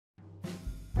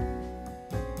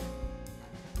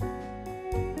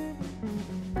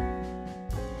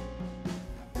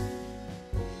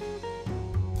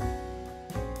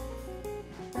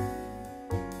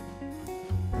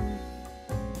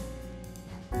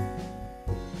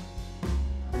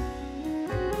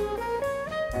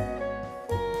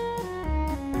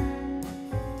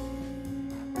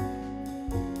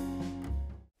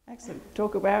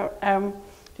talk about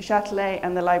Du Châtelet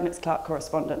and the Leibniz-Clarke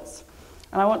Correspondence.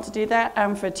 And I want to do that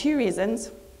for two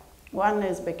reasons. One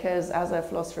is because as a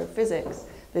philosopher of physics,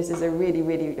 this is a really,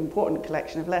 really important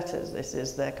collection of letters. This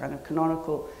is the kind of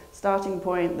canonical starting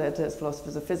point that as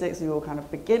philosophers of physics we all kind of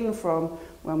begin from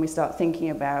when we start thinking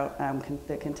about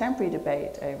the contemporary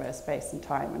debate over space and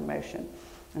time and motion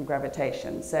and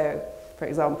gravitation. So, for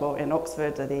example, in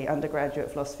Oxford, the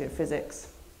undergraduate philosophy of physics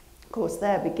course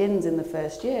there begins in the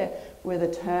first year with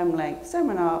a term-length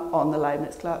seminar on the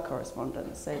Leibniz-Clarke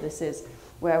Correspondence. So this is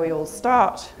where we all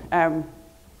start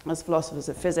as philosophers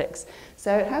of physics.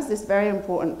 So it has this very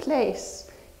important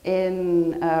place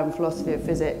in philosophy of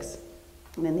physics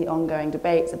and in the ongoing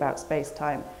debates about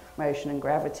space-time, motion and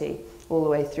gravity, all the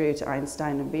way through to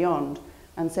Einstein and beyond.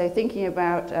 And so thinking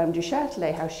about Du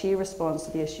Châtelet, how she responds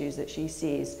to the issues that she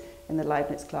sees in the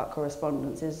Leibniz-Clarke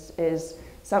Correspondence is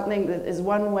something that is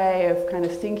one way of kind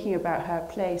of thinking about her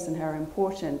place and her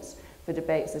importance for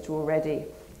debates that are already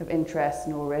of interest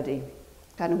and already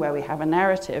kind of where we have a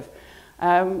narrative.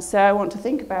 So I want to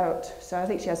think about, so I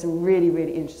think she has some really,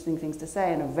 really interesting things to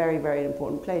say and a very, very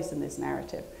important place in this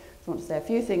narrative. So I want to say a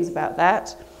few things about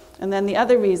that. And then the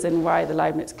other reason why the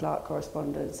Leibniz-Clarke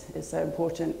Correspondence is so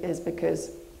important is because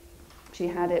she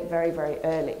had it very, very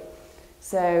early.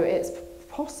 So it's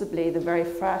possibly the very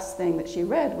first thing that she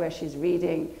read where she's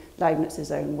reading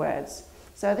Leibniz's own words.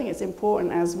 So I think it's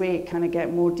important as we kind of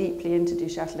get more deeply into Du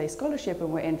Châtelet's scholarship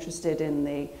and we're interested in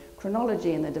the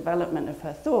chronology and the development of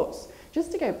her thoughts,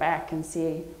 just to go back and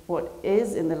see what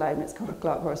is in the Leibniz-Clarke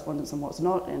Correspondence and what's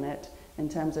not in it in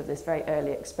terms of this very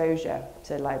early exposure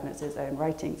to Leibniz's own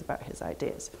writings about his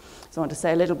ideas. So I want to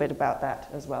say a little bit about that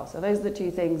as well. So those are the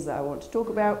two things that I want to talk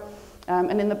about.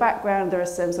 And in the background there are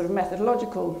some sort of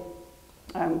methodological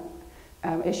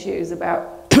issues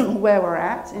about where we're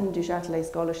at in Du Châtelet's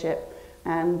scholarship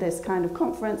and this kind of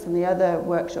conference and the other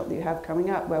workshop that you have coming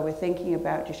up where we're thinking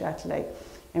about Du Châtelet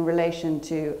in relation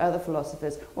to other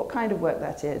philosophers, what kind of work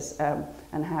that is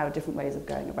and how different ways of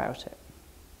going about it.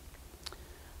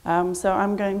 So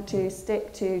I'm going to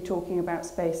stick to talking about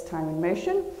space, time and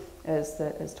motion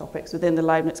as topics within the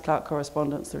Leibniz-Clarke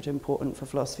Correspondence that are important for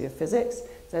philosophy of physics.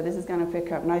 So this is going to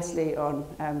pick up nicely on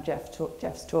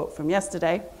Jeff's talk from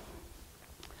yesterday.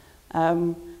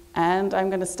 And I'm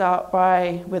going to start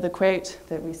with a quote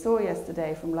that we saw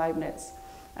yesterday from Leibniz.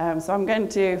 So I'm going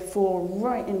to fall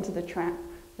right into the trap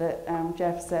that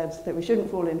Jeff said that we shouldn't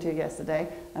fall into yesterday.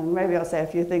 And maybe I'll say a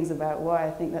few things about why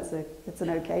I think it's an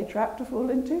okay trap to fall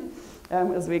into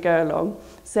as we go along.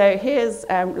 So here's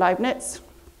Leibniz.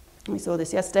 We saw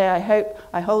this yesterday.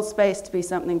 I hold space to be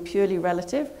something purely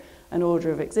relative, an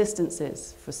order of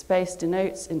existences, for space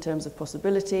denotes, in terms of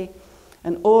possibility,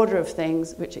 an order of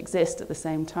things which exist at the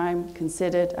same time,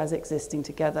 considered as existing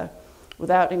together,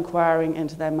 without inquiring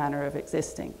into their manner of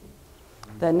existing.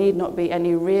 There need not be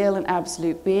any real and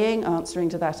absolute being answering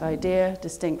to that idea,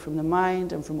 distinct from the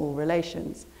mind and from all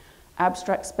relations.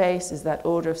 Abstract space is that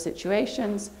order of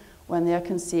situations when they are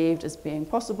conceived as being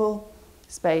possible.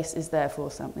 Space is therefore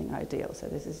something ideal. So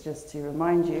this is just to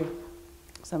remind you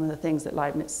some of the things that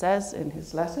Leibniz says in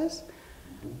his letters.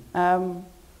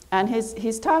 And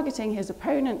he's targeting his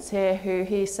opponents here who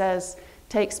he says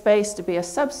take space to be a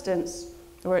substance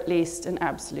or at least an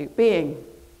absolute being.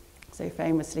 So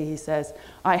famously he says,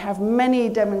 I have many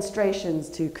demonstrations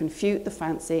to confute the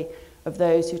fancy of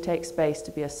those who take space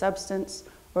to be a substance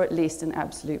or at least an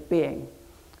absolute being.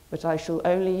 But I shall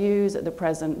only use at the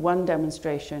present one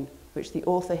demonstration which the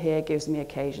author here gives me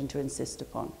occasion to insist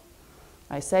upon.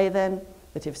 I say then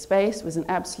that if space was an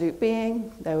absolute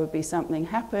being, there would be something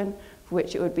happen for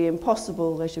which it would be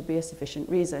impossible there should be a sufficient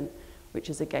reason, which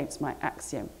is against my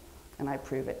axiom. And I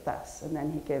prove it thus. And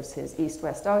then he gives his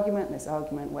east-west argument, this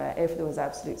argument where if there was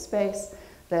absolute space,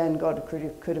 then God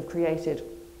could have created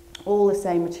all the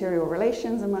same material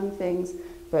relations among things,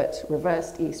 but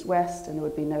reversed east-west, and there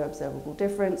would be no observable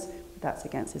difference. That's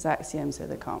against his axiom, so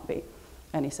there can't be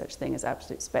any such thing as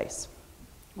absolute space,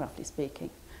 roughly speaking.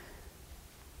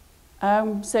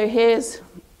 So here's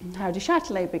how Du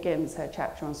Châtelet begins her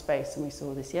chapter on space, and we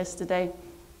saw this yesterday.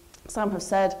 Some have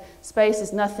said, space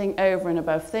is nothing over and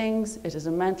above things. It is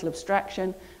a mental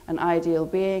abstraction, an ideal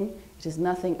being. It is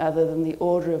nothing other than the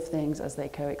order of things as they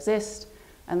coexist,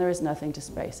 and there is nothing to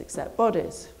space except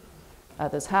bodies.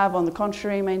 Others have, on the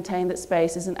contrary, maintained that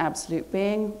space is an absolute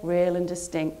being, real and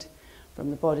distinct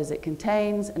from the bodies it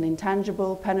contains, an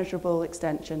intangible, penetrable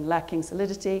extension lacking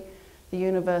solidity, the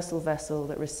universal vessel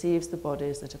that receives the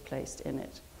bodies that are placed in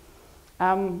it.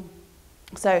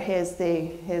 So here's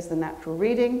the natural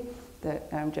reading that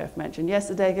Jeff mentioned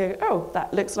yesterday. Oh,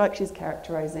 that looks like she's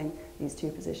characterizing these two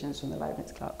positions from the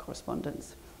Leibniz-Clarke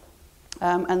Correspondence.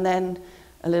 And then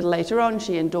a little later on,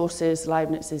 she endorses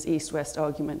Leibniz's east-west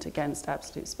argument against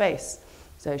absolute space.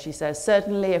 So she says,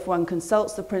 certainly if one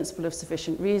consults the principle of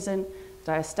sufficient reason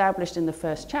that I established in the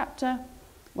first chapter,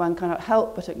 one cannot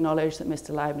help but acknowledge that Mr.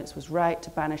 Leibniz was right to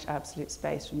banish absolute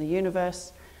space from the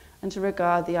universe and to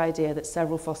regard the idea that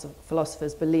several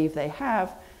philosophers believe they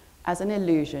have as an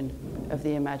illusion of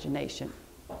the imagination.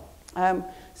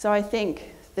 So I think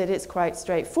that it's quite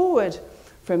straightforward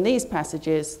from these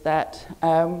passages that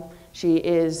she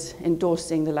is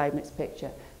endorsing the Leibniz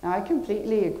picture. Now, I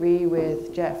completely agree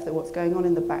with Jeff that what's going on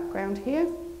in the background here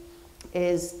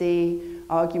is the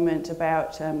argument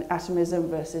about atomism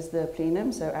versus the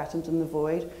plenum, so atoms and the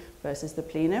void versus the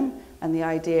plenum, and the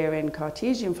idea in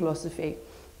Cartesian philosophy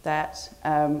that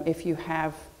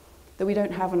that we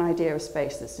don't have an idea of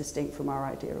space that's distinct from our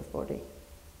idea of body.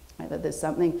 Right? That there's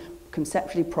something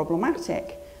conceptually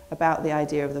problematic about the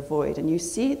idea of the void. And you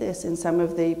see this in some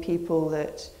of the people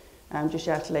that Du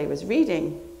Châtelet was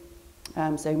reading.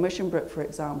 So Muschenbroek, for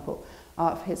example,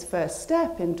 his first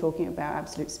step in talking about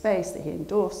absolute space that he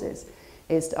endorses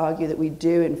is to argue that we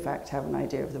do, in fact, have an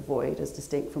idea of the void as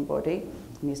distinct from body.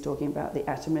 And he's talking about the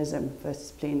atomism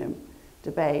versus plenum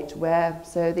debate,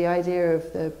 so the idea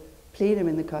of the plenum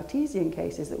in the Cartesian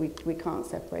case is that we can't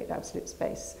separate absolute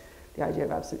space, the idea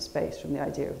of absolute space, from the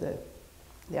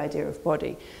idea of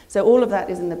body. So all of that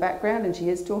is in the background, and she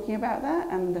is talking about that.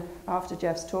 And after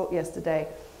Jeff's talk yesterday,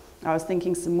 I was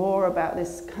thinking some more about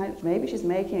this maybe she's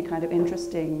making a kind of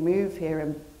interesting move here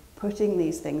and putting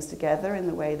these things together in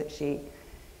the way that she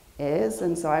is.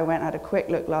 And so I had a quick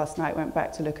look last night, went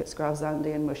back to look at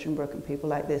Skralzandi and Muschenbroek and people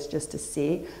like this just to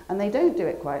see. And they don't do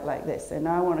it quite like this. So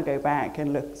now I want to go back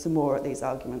and look some more at these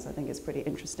arguments. I think it's pretty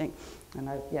interesting. And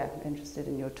I'm interested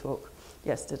in your talk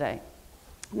yesterday.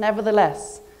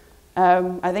 Nevertheless,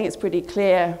 I think it's pretty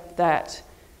clear that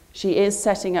she is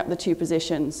setting up the two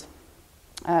positions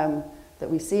that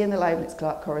we see in the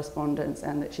Leibniz-Clarke Correspondence,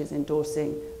 and that she's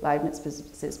endorsing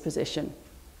Leibniz's position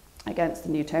against the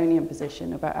Newtonian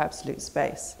position about absolute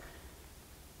space.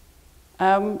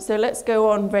 So let's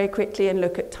go on very quickly and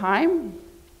look at time.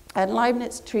 And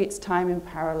Leibniz treats time in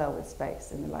parallel with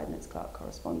space in the Leibniz-Clarke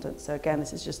Correspondence. So again,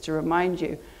 this is just to remind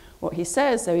you what he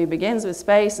says. So he begins with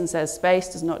space and says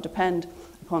space does not depend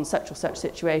upon such or such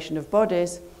situation of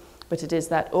bodies, but it is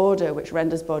that order which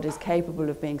renders bodies capable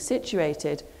of being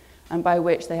situated, and by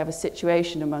which they have a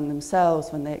situation among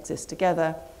themselves when they exist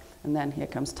together. And then here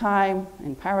comes time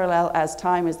in parallel, as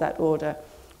time is that order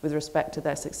with respect to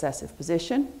their successive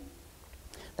position.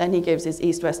 Then he gives his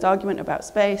east-west argument about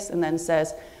space, and then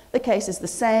says the case is the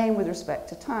same with respect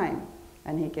to time.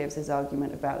 And he gives his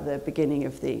argument about the beginning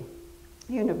of the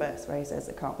universe, where he says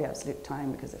there can't be absolute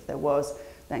time, because if there was,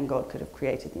 then God could have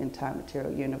created the entire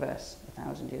material universe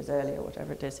 1,000 years earlier,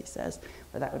 whatever it is he says,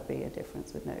 but that would be a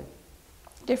difference with no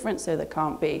difference, so there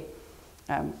can't be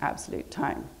absolute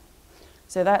time.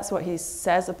 So that's what he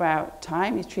says about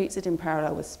time. He treats it in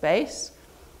parallel with space.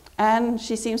 And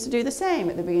she seems to do the same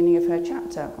at the beginning of her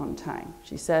chapter on time.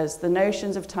 She says the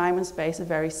notions of time and space are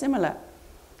very similar.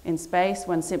 In space,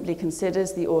 one simply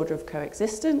considers the order of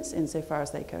coexistence insofar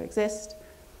as they coexist,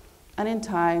 and in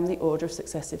time, the order of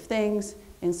successive things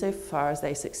insofar as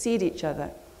they succeed each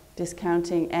other,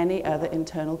 discounting any other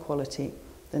internal quality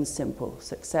than simple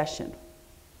succession.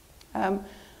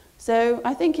 So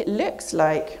I think it looks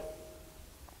like,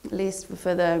 at least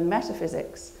for the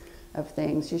metaphysics of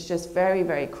things, she's just very,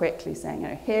 very quickly saying,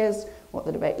 here's what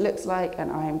the debate looks like,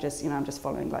 and I'm just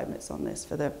following Leibniz on this.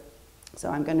 So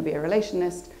I'm going to be a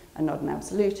relationist and not an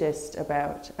absolutist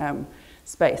about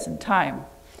space and time.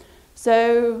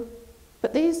 So,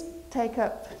 but these take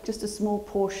up just a small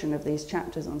portion of these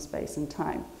chapters on space and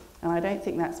time, and I don't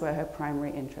think that's where her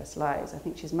primary interest lies. I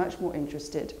think she's much more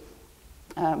interested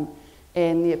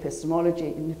in the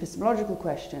epistemological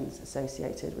questions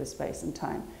associated with space and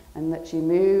time, and that she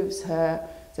moves her.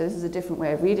 So this is a different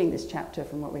way of reading this chapter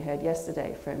from what we heard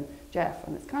yesterday from Jeff,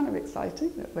 and it's kind of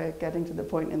exciting that we're getting to the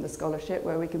point in the scholarship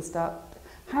where we can start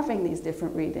having these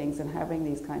different readings and having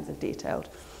these kinds of detailed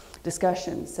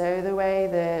discussions. So the way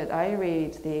that I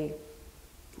read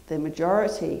the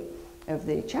majority of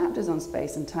the chapters on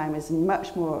space and time is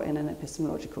much more in an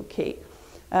epistemological key.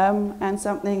 And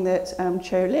something that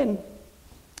Cho Lin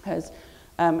has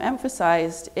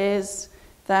emphasized is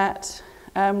that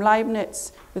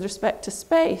Leibniz, with respect to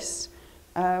space,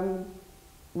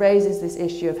 raises this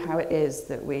issue of how it is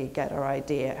that we get our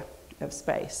idea of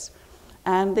space.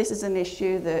 And this is an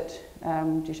issue that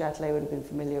Du Châtelet would have been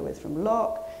familiar with from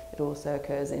Locke. It also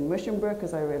occurs in Muschenbroek,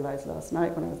 as I realized last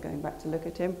night when I was going back to look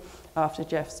at him after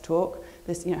Jeff's talk.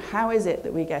 This, how is it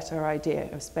that we get our idea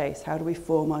of space? How do we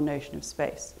form our notion of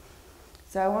space?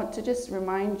 So I want to just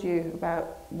remind you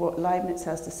about what Leibniz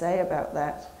has to say about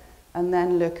that, and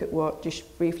then look at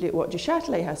briefly at what Du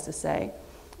Châtelet has to say.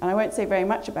 And I won't say very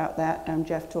much about that.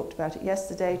 Jeff talked about it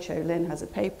yesterday. Cho Lin has a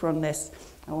paper on this.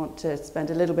 I want to spend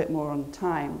a little bit more on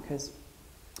time, because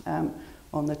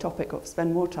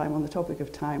spend more time on the topic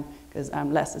of time, because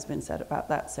less has been said about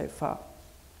that so far.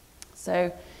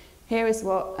 So here is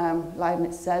what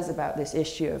Leibniz says about this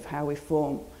issue of how we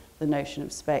form the notion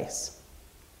of space.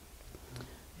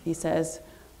 He says,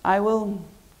 I will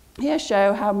here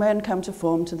show how men come to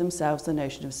form to themselves the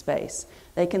notion of space.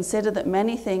 They consider that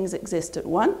many things exist at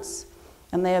once,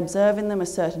 and they observe in them a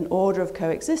certain order of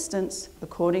coexistence,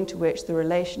 according to which the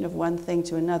relation of one thing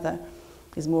to another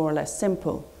is more or less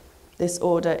simple. This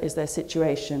order is their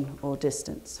situation or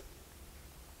distance.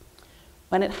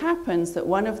 When it happens that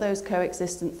one of those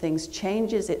coexistent things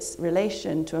changes its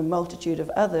relation to a multitude of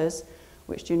others,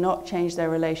 which do not change their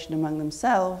relation among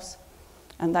themselves,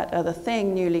 and that other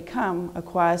thing, newly come,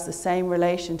 acquires the same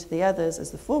relation to the others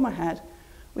as the former had,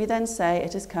 we then say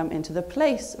it has come into the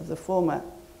place of the former.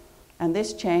 And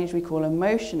this change we call a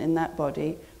motion in that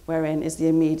body, wherein is the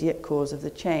immediate cause of the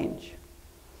change.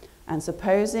 And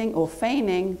supposing or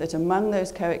feigning that among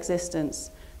those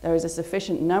coexistents there is a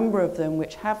sufficient number of them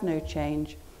which have no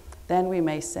change, then we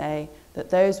may say that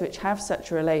those which have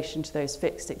such a relation to those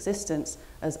fixed existents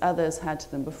as others had to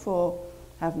them before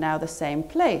have now the same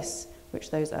place which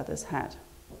those others had.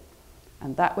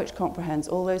 And that which comprehends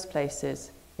all those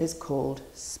places is called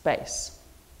space.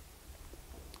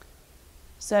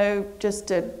 So just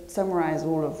to summarize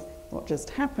all of what just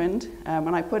happened,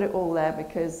 and I put it all there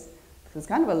because there's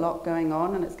kind of a lot going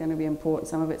on, and it's going to be important.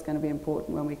 Some of it's going to be important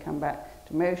when we come back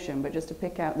to motion, but just to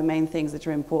pick out the main things that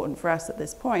are important for us at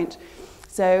this point.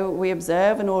 So we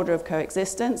observe an order of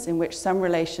coexistence in which some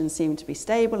relations seem to be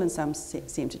stable and some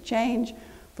seem to change.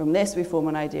 From this we form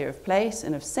an idea of place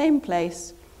and of same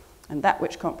place, and that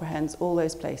which comprehends all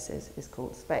those places is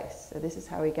called space. So this is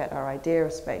how we get our idea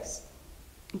of space,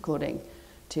 according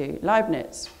to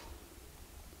Leibniz.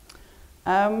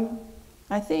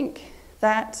 I think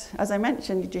that, as I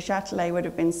mentioned, Du Châtelet would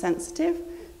have been sensitive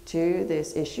to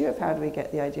this issue of how do we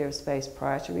get the idea of space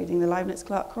prior to reading the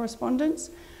Leibniz-Clarke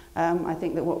Correspondence. I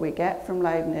think that what we get from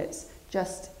Leibniz,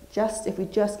 if we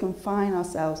just confine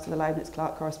ourselves to the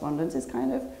Leibniz-Clarke Correspondence, is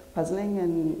kind of puzzling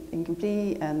and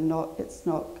incomplete, and it's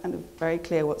not kind of very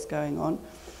clear what's going on.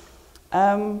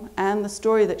 And the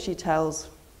story that she tells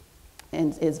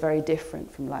is very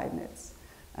different from Leibniz.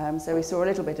 So we saw a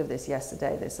little bit of this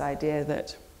yesterday, this idea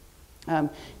that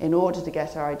in order to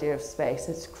get our idea of space,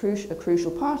 a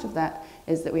crucial part of that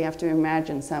is that we have to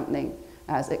imagine something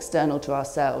as external to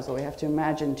ourselves, or we have to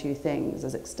imagine two things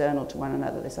as external to one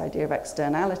another. This idea of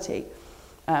externality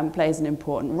plays an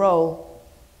important role,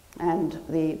 and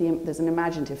there's an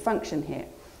imaginative function here,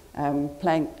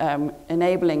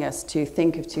 enabling us to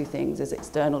think of two things as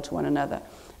external to one another.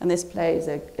 And this plays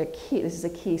this is a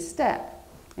key step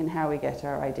in how we get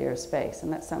our idea of space,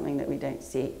 and that's something that we don't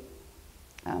see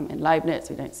in Leibniz,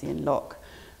 we don't see in Locke.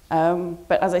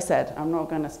 But as I said, I'm not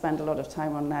going to spend a lot of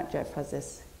time on that. Jeff has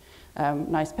this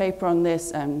nice paper on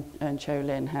this, and Cho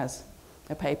Lin has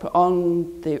a paper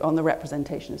on the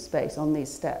representation of space, on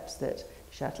these steps that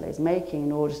Châtelet is making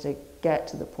in order to get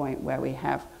to the point where we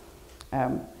have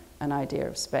an idea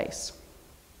of space.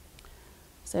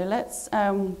 So let's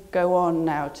go on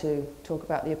now to talk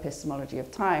about the epistemology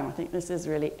of time. I think this is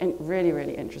really,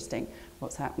 really interesting,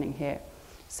 what's happening here.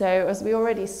 So as we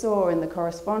already saw in the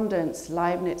correspondence,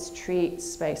 Leibniz treats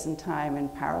space and time in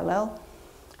parallel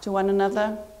to one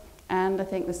another. And I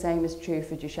think the same is true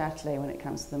for Du Châtelet when it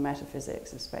comes to the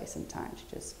metaphysics of space and time. She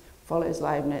just follows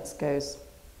Leibniz, goes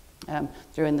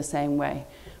through in the same way.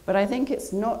 But I think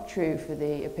it's not true for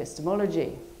the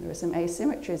epistemology. There are some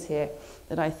asymmetries here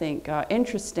that I think are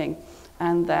interesting,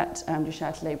 and that Du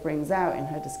Châtelet brings out in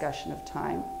her discussion of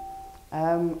time.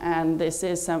 And this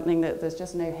is something that there's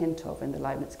just no hint of in the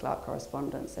Leibniz-Clarke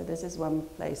Correspondence. So this is one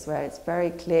place where it's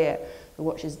very clear that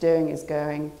what she's doing is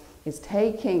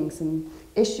taking some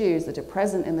issues that are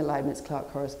present in the Leibniz-Clarke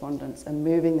Correspondence and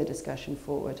moving the discussion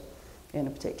forward in a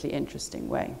particularly interesting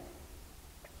way.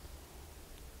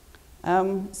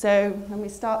 So let me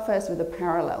start first with the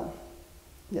parallel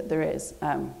that there is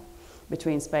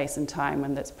between space and time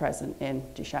and that's present in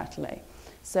Du Châtelet.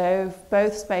 So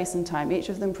both space and time, each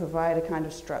of them provide a kind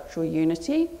of structural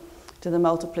unity to the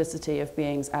multiplicity of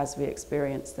beings as we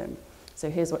experience them.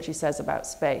 So here's what she says about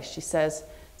space. She says,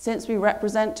 since we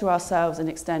represent to ourselves in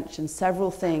extension several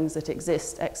things that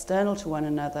exist external to one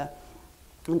another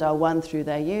and are one through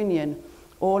their union,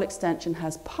 all extension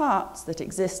has parts that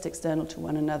exist external to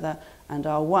one another and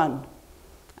are one.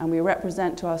 and we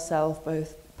represent to ourselves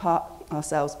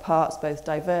parts both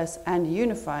diverse and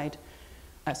unified.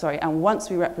 And once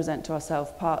we represent to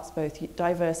ourselves parts both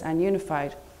diverse and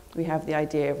unified, we have the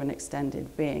idea of an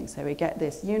extended being. So we get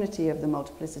this unity of the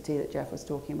multiplicity that Jeff was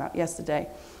talking about yesterday,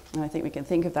 and I think we can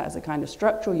think of that as a kind of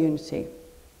structural unity.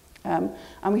 And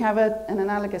we have an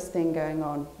analogous thing going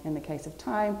on in the case of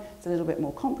time. It's a little bit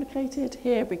more complicated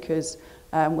here because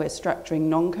we're structuring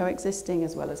non-coexisting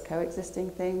as well as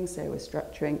coexisting things. So we're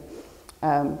structuring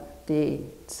the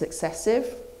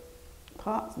successive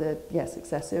parts,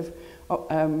 successive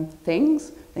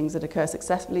things that occur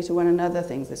successively to one another,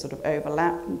 things that sort of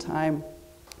overlap in time.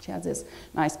 She has this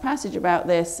nice passage about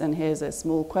this, and here's a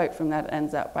small quote from that that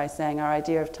ends up by saying, our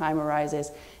idea of time arises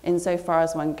insofar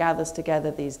as one gathers together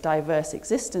these diverse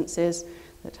existences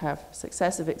that have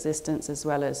successive existence as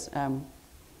well as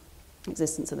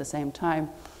existence at the same time,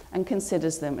 and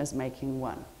considers them as making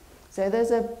one. So there's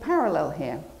a parallel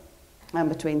here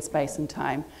between space and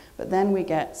time, but then we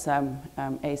get some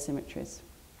asymmetries.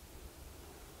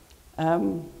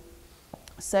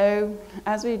 So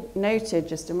as we noted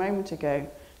just a moment ago,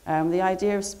 the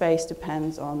idea of space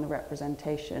depends on the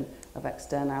representation of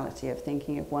externality, of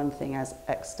thinking of one thing as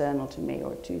external to me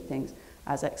or two things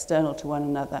as external to one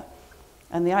another.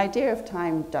 And the idea of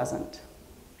time doesn't.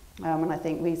 And I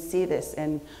think we see this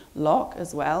in Locke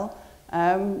as well.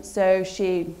 So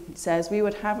she says we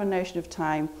would have a notion of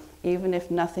time even if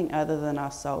nothing other than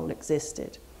our soul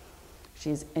existed.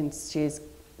 She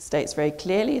states very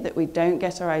clearly that we don't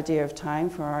get our idea of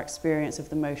time from our experience of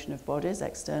the motion of bodies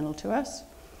external to us,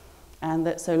 and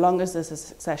that so long as there's a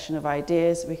succession of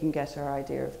ideas, we can get our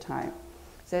idea of time.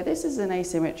 So this is an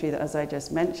asymmetry that, as I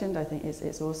just mentioned, I think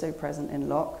is also present in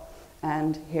Locke,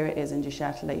 and here it is in Du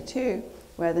Châtelet too,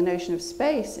 where the notion of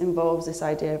space involves this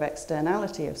idea of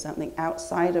externality, of something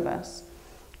outside of us,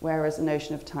 whereas the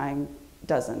notion of time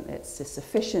doesn't. It's just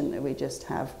sufficient that we just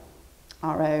have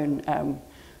our own,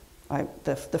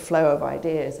 the flow of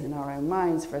ideas in our own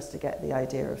minds for us to get the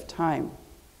idea of time.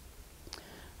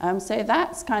 So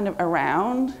that's kind of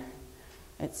around.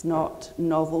 It's not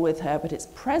novel with her, but it's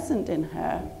present in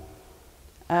her.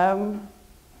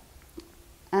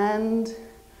 And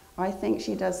I think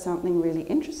she does something really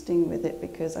interesting with it,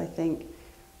 because I think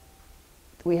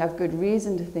we have good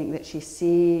reason to think that she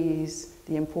sees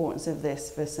the importance of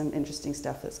this for some interesting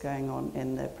stuff that's going on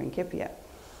in the Principia,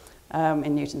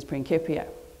 in Newton's Principia.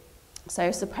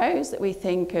 So suppose that we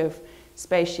think of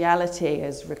spatiality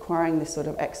as requiring this sort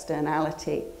of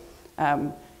externality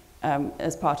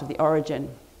as part of the origin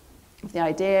of the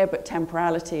idea, but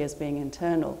temporality as being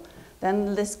internal.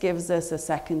 Then this gives us a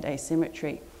second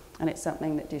asymmetry, and it's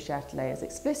something that Du Châtelet is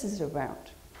explicit about.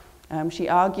 She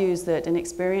argues that in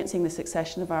experiencing the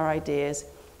succession of our ideas,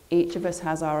 each of us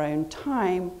has our own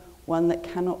time, one that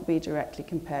cannot be directly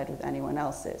compared with anyone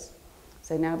else's.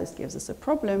 So now this gives us a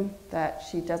problem that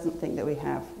she doesn't think that we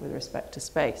have with respect to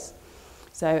space.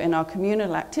 So in our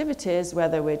communal activities,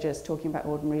 whether we're just talking about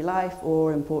ordinary life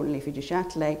or, importantly for Du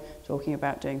Châtelet, talking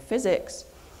about doing physics,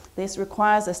 this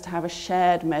requires us to have a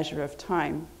shared measure of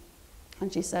time.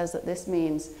 And she says that this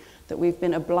means that we've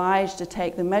been obliged to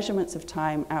take the measurements of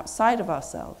time outside of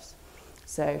ourselves.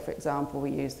 So, for example,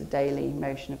 we use the daily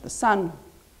motion of the sun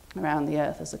around the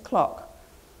Earth as a clock.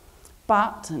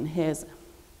 But, and here's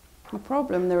a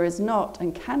problem, there is not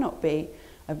and cannot be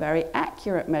a very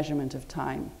accurate measurement of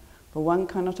time, for one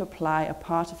cannot apply a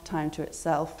part of time to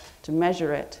itself to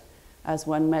measure it, as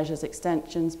one measures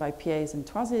extensions by pieds and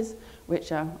toises,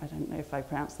 which are, I don't know if I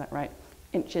pronounced that right,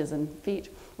 inches and feet,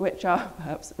 which are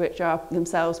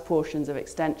themselves portions of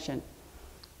extension.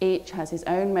 Each has his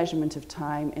own measurement of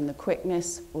time in the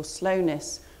quickness or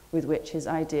slowness with which his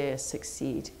ideas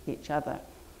succeed each other.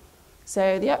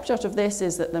 So the upshot of this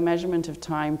is that the measurement of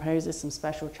time poses some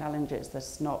special challenges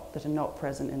that are not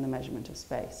present in the measurement of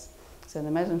space. So in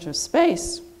the measurement of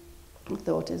space, the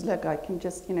thought is, look, I can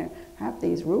just, have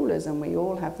these rulers, and we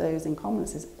all have those in common.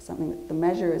 This is something that the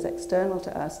measure is external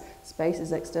to us, space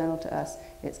is external to us,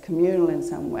 it's communal in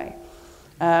some way.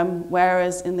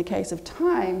 Whereas in the case of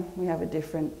time, we have a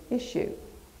different issue.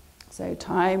 So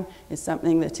time is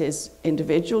something that is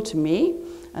individual to me,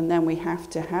 and then we have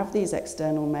to have these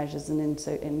external measures, and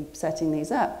in setting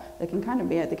these up, there can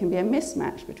be a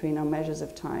mismatch between our measures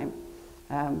of time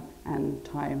and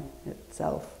time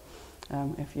itself,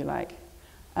 if you like.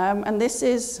 And this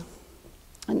is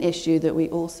an issue that we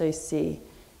also see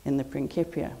in the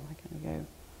Principia. I'm going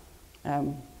to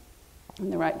go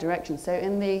in the right direction. So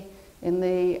in the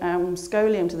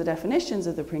scholium to the definitions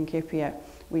of the Principia,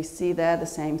 we see there the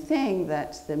same thing,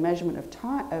 that the measurement of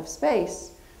time, of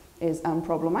space is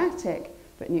unproblematic,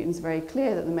 but Newton's very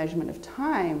clear that the measurement of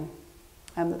time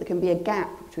that there can be a gap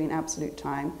between absolute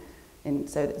time,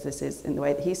 so that this is in the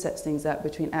way that he sets things up,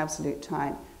 between absolute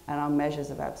time and our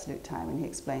measures of absolute time, and he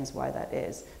explains why that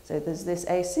is. So there's this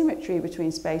asymmetry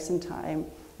between space and time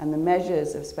and the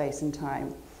measures of space and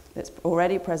time that's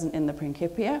already present in the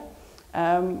Principia.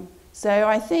 So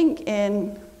I think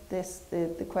in this,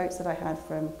 the quotes that I had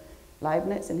from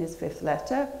Leibniz in his fifth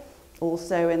letter,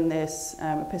 also in this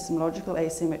epistemological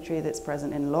asymmetry that's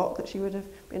present in Locke that she would have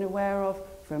been aware of,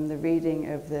 from the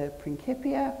reading of the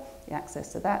Principia, the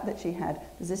access to that she had,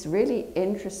 there's this really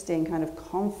interesting kind of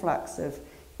conflux of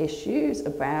issues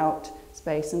about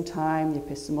space and time, the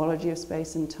epistemology of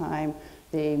space and time,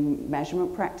 the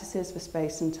measurement practices for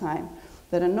space and time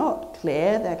that are not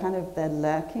clear. They're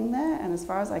lurking there, and as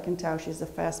far as I can tell, she's the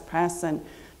first person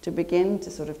to begin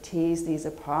to sort of tease these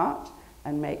apart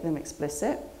and make them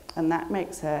explicit, and that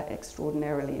makes her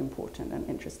extraordinarily important and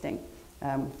interesting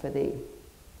for the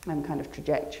kind of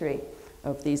trajectory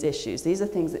of these issues. These are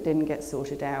things that didn't get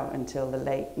sorted out until the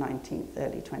late 19th,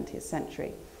 early 20th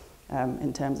century,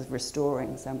 in terms of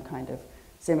restoring some kind of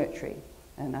symmetry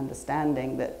and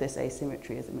understanding that this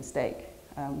asymmetry is a mistake.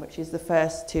 But she's the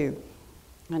first to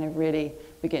kind of really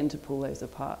begin to pull those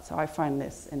apart. So I find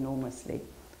this enormously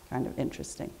kind of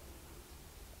interesting.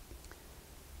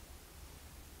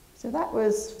 So that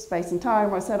was space and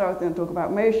time. I said I was going to talk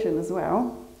about motion as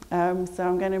well. So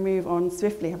I'm going to move on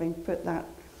swiftly, having put that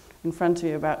in front of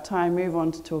you about time, move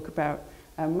on to talk about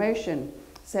motion.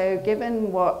 So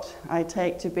given what I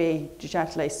take to be Du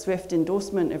Châtelet's swift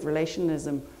endorsement of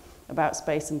relationalism about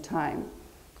space and time,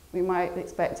 we might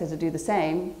expect her to do the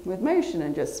same with motion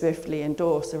and just swiftly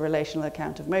endorse a relational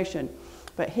account of motion.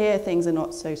 But here things are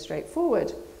not so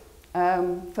straightforward.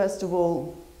 First of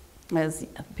all, as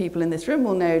people in this room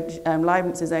will know,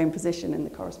 Leibniz's own position in the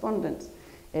correspondence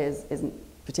isn't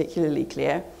particularly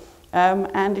clear.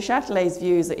 And Du Châtelet's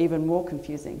views are even more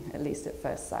confusing, at least at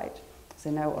first sight. So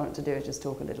now what I want to do is just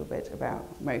talk a little bit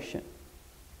about motion.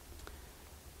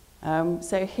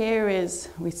 So here is,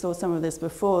 we saw some of this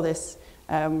before, this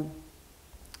Leibniz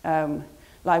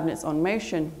on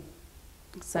motion.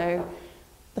 So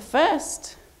the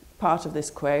first part of this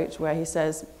quote, where he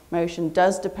says, motion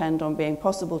does depend on being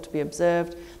possible to be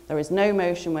observed. There is no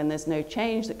motion when there's no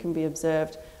change that can be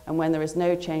observed, and when there is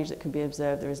no change that can be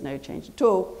observed, there is no change at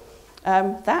all.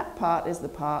 That part is the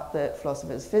part that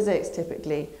philosophers of physics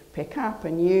typically pick up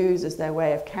and use as their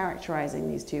way of characterizing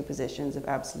these two positions of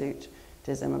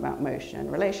absolutism about motion and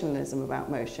relationalism about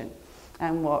motion.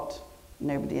 And what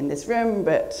nobody in this room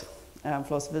but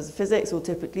philosophers of physics will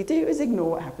typically do is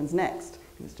ignore what happens next.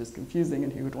 It's just confusing,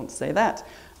 and who would want to say that?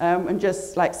 And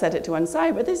just like set it to one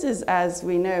side. But this is, as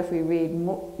we know if we read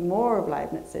more of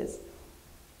Leibniz's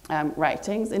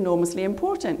writings, enormously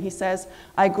important. He says,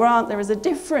 I grant there is a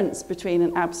difference between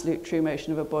an absolute true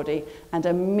motion of a body and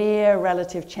a mere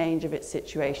relative change of its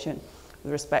situation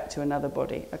with respect to another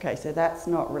body. Okay, so that's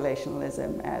not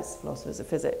relationalism as philosophers of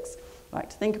physics like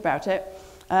to think about it.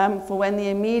 For when the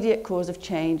immediate cause of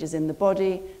change is in the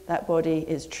body, that body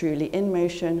is truly in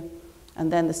motion,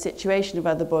 and then the situation of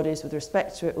other bodies with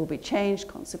respect to it will be changed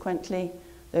consequently,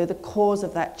 though the cause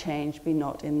of that change be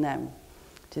not in them.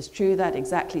 It is true that,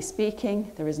 exactly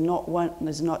speaking, there's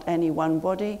not any one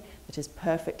body that is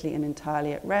perfectly and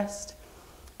entirely at rest,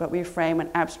 but we frame an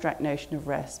abstract notion of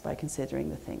rest by considering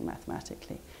the thing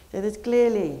mathematically. So there's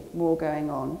clearly more going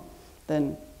on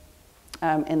than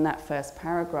in that first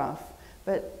paragraph,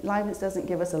 but Leibniz doesn't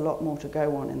give us a lot more to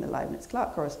go on in the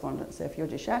Leibniz-Clarke Correspondence. So if you're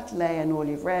Du Châtelet and all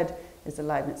you've read is the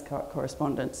Leibniz-Clarke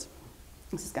Correspondence,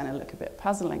 this is going to look a bit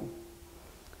puzzling.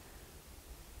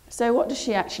 So what does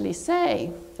she actually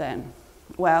say then?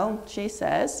 Well, she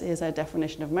says, here's her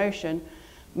definition of motion,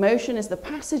 motion is the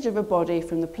passage of a body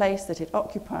from the place that it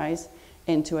occupies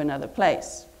into another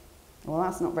place. Well,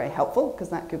 that's not very helpful, because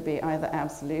that could be either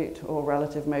absolute or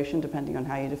relative motion, depending on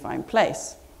how you define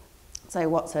place. So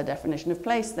what's her definition of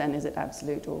place then? Is it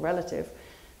absolute or relative?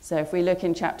 So if we look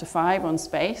in chapter 5 on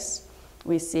space,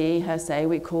 we see her say,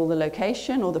 we call the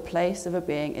location or the place of a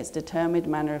being its determined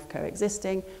manner of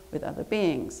coexisting with other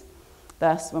beings.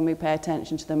 Thus, when we pay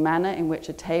attention to the manner in which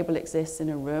a table exists in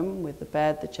a room with the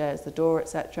bed, the chairs, the door,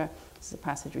 etc., this is a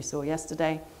passage we saw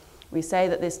yesterday, we say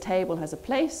that this table has a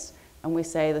place, and we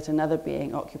say that another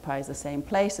being occupies the same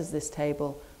place as this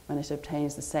table when it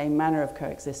obtains the same manner of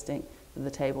coexisting that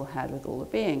the table had with all the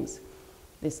beings.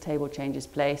 This table changes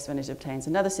place when it obtains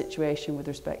another situation with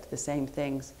respect to the same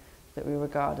things that we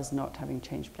regard as not having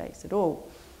changed place at all.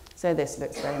 So this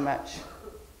looks very much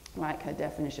like her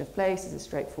definition of place. It's a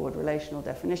straightforward relational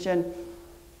definition.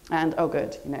 And, oh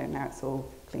good, now it's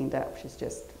all cleaned up. She's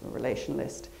just a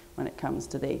relationalist when it comes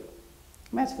to the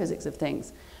metaphysics of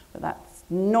things. But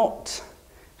not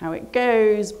how it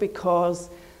goes, because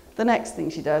the next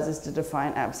thing she does is to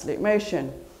define absolute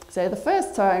motion. So the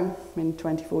first time in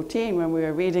 2014 when we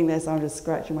were reading this, I'm just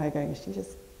scratching my head going, she's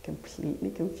just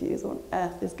completely confused. What on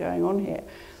earth is going on here?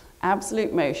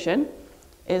 Absolute motion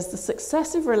is the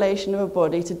successive relation of a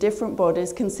body to different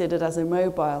bodies considered as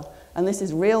immobile. And this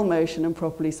is real motion and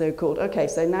properly so called. Okay,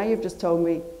 so now you've just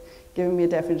given me a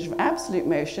definition of absolute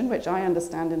motion, which I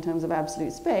understand in terms of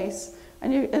absolute space,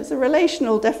 and it's a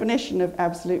relational definition of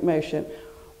absolute motion.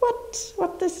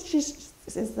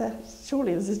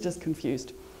 Surely this is just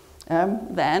confused.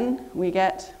 Then we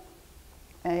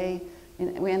end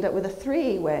up with a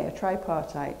three-way, a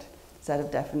tripartite set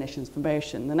of definitions for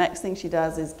motion. The next thing she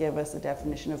does is give us a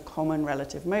definition of common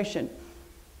relative motion.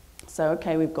 So,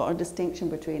 okay, we've got a distinction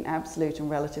between absolute and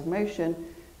relative motion,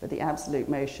 but the absolute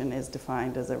motion is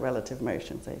defined as a relative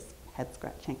motion, so it's head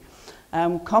scratching.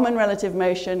 Common relative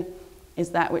motion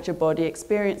is that which a body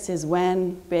experiences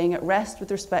when, being at rest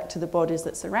with respect to the bodies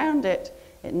that surround it,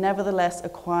 it nevertheless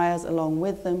acquires along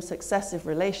with them successive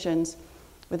relations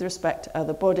with respect to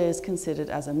other bodies considered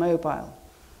as immobile.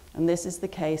 And this is the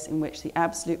case in which the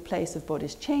absolute place of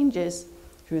bodies changes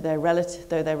though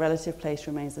their relative place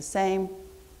remains the same.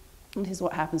 And this is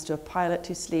what happens to a pilot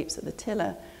who sleeps at the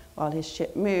tiller while his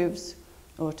ship moves,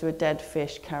 or to a dead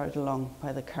fish carried along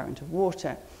by the current of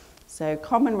water. So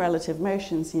common relative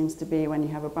motion seems to be when you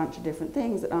have a bunch of different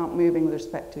things that aren't moving with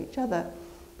respect to each other,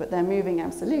 but they're moving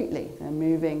absolutely. They're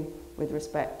moving with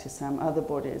respect to some other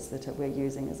bodies that we're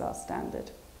using as our standard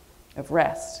of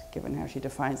rest, given how she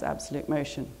defines absolute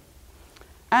motion.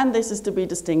 And this is to be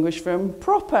distinguished from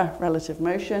proper relative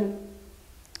motion,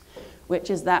 which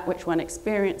is that which one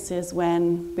experiences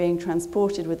when, being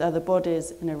transported with other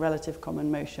bodies in a relative common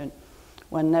motion,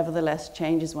 one nevertheless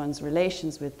changes one's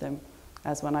relations with them,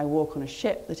 as when I walk on a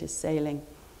ship that is sailing,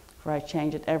 for I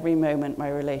change at every moment my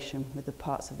relation with the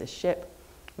parts of this ship,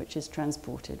 which is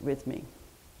transported with me.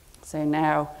 So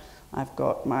now I've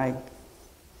got my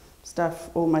stuff,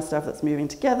 all my stuff that's moving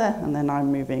together, and then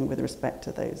I'm moving with respect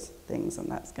to those things,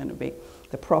 and that's going to be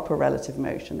the proper relative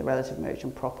motion, the relative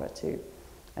motion proper to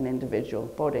an individual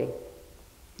body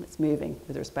that's moving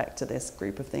with respect to this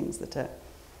group of things that are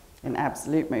in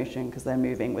absolute motion, because they're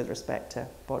moving with respect to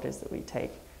bodies that we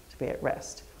take to be at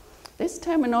rest. This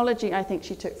terminology I think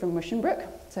she took from Muschenbroek,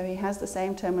 so he has the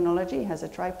same terminology, he has a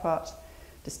tripart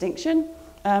distinction,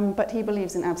 but he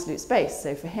believes in absolute space.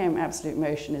 So for him, absolute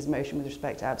motion is motion with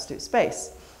respect to absolute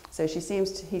space. So she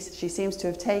seems to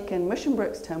have taken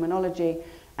Muschenbroek's terminology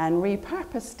and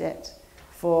repurposed it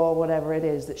for whatever it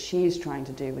is that she's trying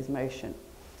to do with motion.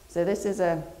 So this is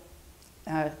a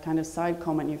kind of side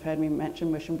comment. You've heard me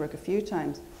mention Muschenbroek a few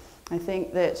times. I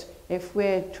think that if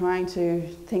we're trying to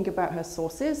think about her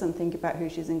sources and think about who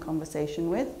she's in conversation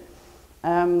with,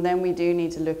 then we do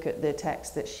need to look at the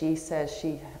text that she says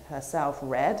she herself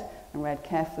read, and read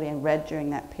carefully, and read during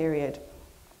that period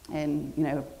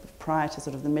in, prior to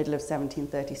sort of the middle of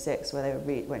 1736,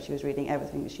 when she was reading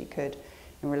everything that she could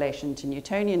in relation to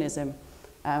Newtonianism,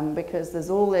 because there's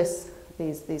all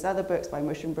these other books by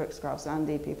Muschenbroek,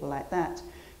 Strauss-Andy, people like that,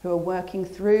 who are working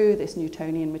through this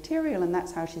Newtonian material, and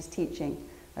that's how she's teaching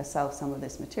herself some of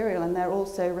this material, and they're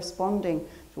also responding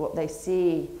to what they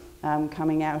see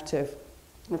coming out of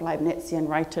Leibnizian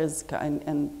writers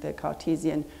and the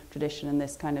Cartesian tradition and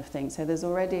this kind of thing. So there's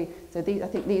already, I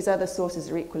think these other sources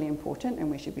are equally important, and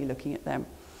we should be looking at them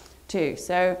too.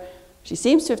 So she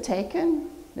seems to have taken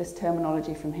this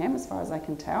terminology from him, as far as I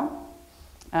can tell,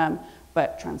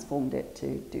 but transformed it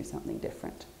to do something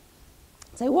different.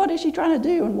 So what is she trying to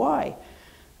do, and why?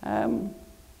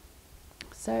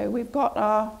 So we've got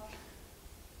our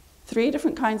three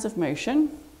different kinds of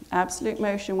motion. Absolute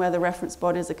motion, where the reference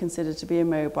bodies are considered to be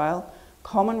immobile.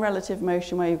 Common relative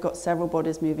motion, where you've got several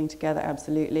bodies moving together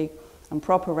absolutely. And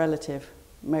proper relative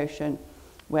motion,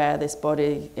 where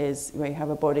where you have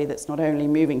a body that's not only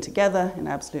moving together in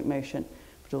absolute motion,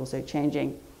 but also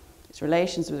changing its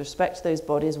relations with respect to those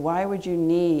bodies. Why would you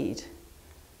need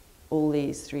all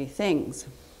these three things?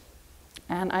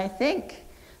 And I think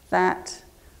that,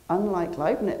 unlike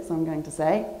Leibniz, I'm going to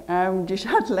say, Du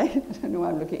Châtelet, I don't know why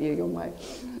I'm looking at you, you're my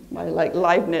like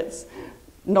Leibniz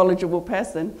knowledgeable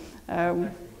person.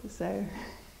 So,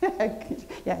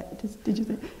 yeah, did you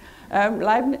think?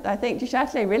 Leibniz, I think Du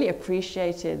Châtelet really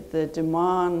appreciated the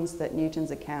demands that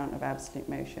Newton's account of absolute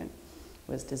motion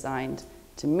was designed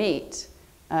to meet.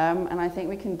 And I think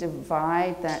we can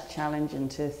divide that challenge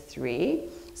into three.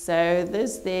 So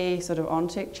there's the sort of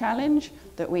ontic challenge,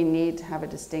 that we need to have a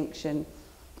distinction,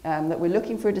 that we're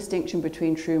looking for a distinction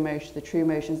between the true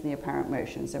motions and the apparent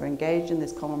motions. So we're engaged in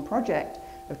this common project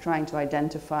of trying to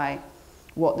identify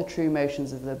what the true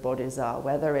motions of the bodies are,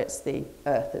 whether it's the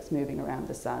Earth that's moving around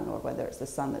the sun or whether it's the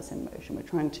sun that's in motion. We're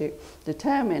trying to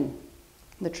determine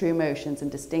the true motions and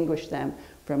distinguish them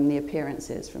from the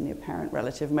appearances, from the apparent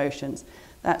relative motions.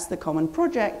 That's the common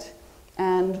project.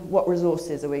 And what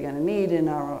resources are we going to need in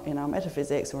our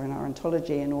metaphysics or in our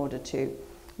ontology in order to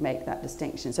make that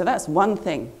distinction? So that's one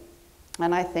thing.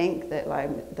 And I think that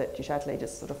Du Châtelet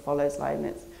just sort of follows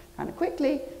Leibniz kind of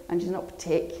quickly, and she's not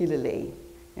particularly,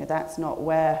 that's not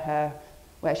where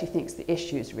she thinks the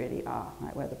issues really are,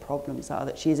 like where the problems are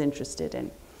that she's interested in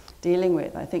dealing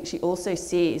with. I think she also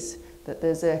sees that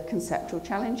there's a conceptual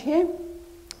challenge here,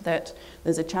 that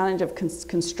there's a challenge of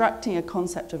constructing a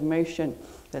concept of motion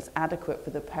that's adequate for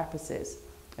the purposes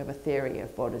of a theory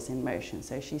of bodies in motion.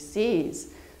 So she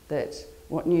sees that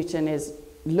what Newton is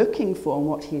looking for and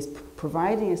what he's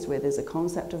providing us with is a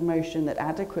concept of motion that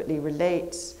adequately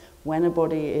relates when a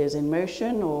body is in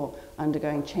motion or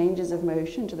undergoing changes of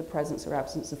motion to the presence or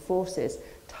absence of forces,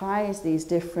 ties these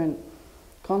different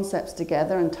concepts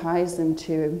together and ties them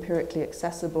to empirically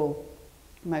accessible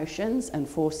motions and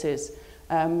forces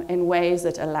in ways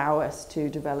that allow us to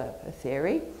develop a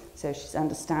theory. So she's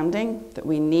understanding that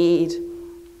we need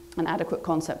an adequate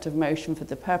concept of motion for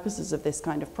the purposes of this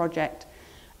kind of project.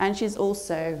 And she's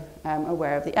also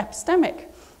aware of the epistemic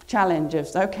challenge of,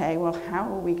 okay, well, how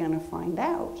are we going to find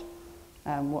out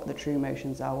what the true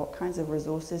motions are? What kinds of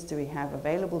resources do we have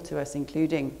available to us,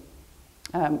 including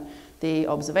the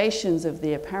observations of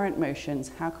the apparent motions?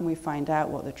 How can we find out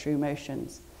what the true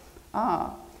motions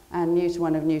are? And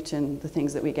one of the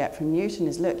things that we get from Newton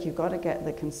is, look, you've got to get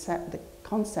the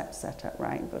concept set up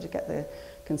right. You've got to get the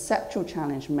conceptual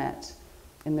challenge met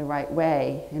in the right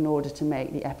way in order to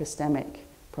make the epistemic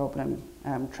problem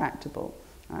tractable.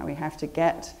 We have to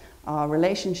get our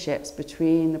relationships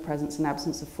between the presence and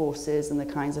absence of forces and the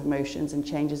kinds of motions and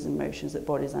changes in motions that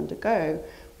bodies undergo.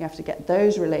 We have to get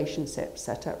those relationships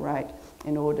set up right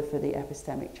in order for the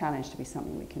epistemic challenge to be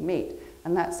something we can meet.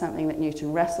 And that's something that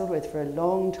Newton wrestled with for a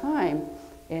long time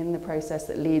in the process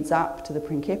that leads up to the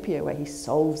Principia, where he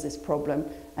solves this problem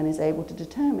and is able to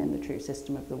determine the true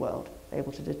system of the world,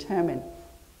 able to determine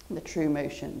the true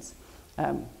motions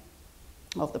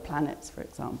of the planets, for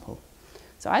example.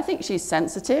 So I think she's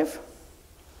sensitive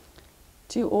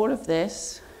to all of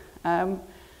this,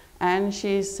 and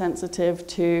she's sensitive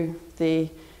to the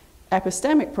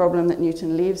epistemic problem that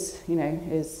Newton leaves,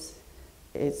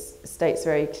 states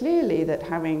very clearly that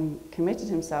having committed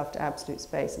himself to absolute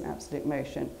space and absolute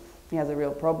motion, he has a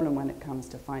real problem when it comes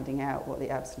to finding out what the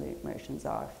absolute motions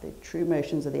are. If the true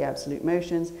motions are the absolute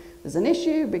motions, there's an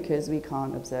issue because we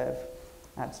can't observe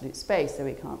absolute space, so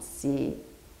we can't see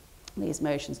these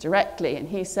motions directly. And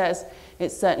he says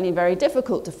it's certainly very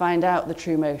difficult to find out the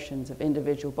true motions of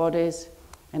individual bodies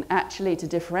and actually to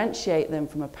differentiate them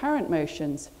from apparent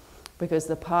motions, because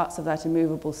the parts of that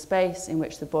immovable space in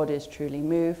which the bodies truly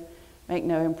move make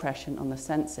no impression on the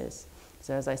senses.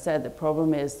 So as I said, the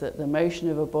problem is that the motion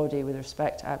of a body with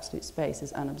respect to absolute space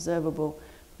is unobservable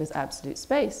because absolute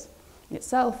space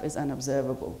itself is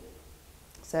unobservable.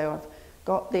 So I've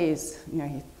got these,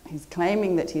 he's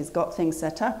claiming that he's got things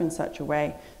set up in such a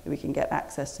way that we can get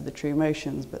access to the true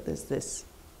motions, but there's this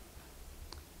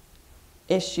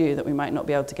issue that we might not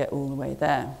be able to get all the way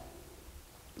there.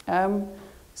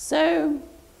 So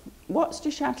what's Du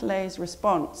Châtelet's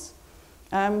response?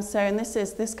 And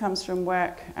this comes from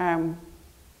work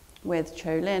with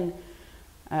Cho-Lin,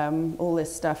 all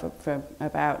this stuff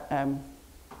about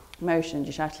motion,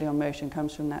 Du Châtelet on motion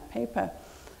comes from that paper.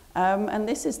 And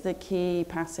this is the key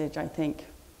passage, I think,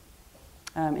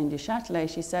 in Du Châtelet.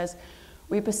 She says,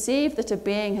 "We perceive that a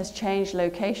being has changed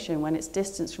location when its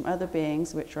distance from other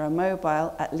beings, which are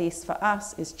immobile, at least for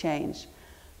us, is changed.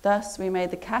 Thus, we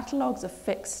made the catalogues of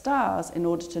fixed stars in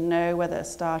order to know whether a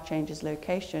star changes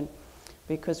location,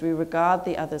 because we regard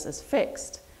the others as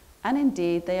fixed, and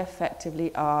indeed they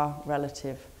effectively are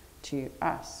relative to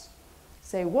us."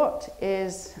 So what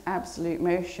is absolute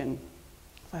motion?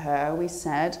 For her,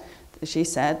 she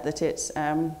said that it's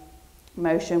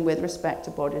motion with respect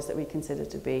to bodies that we consider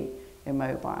to be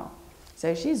immobile.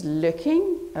 So she's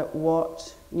looking at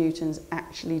what Newton's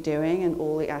actually doing and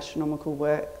all the astronomical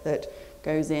work that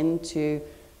goes into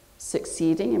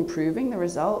succeeding in proving the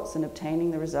results and obtaining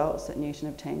the results that Newton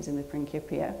obtains in the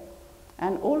Principia.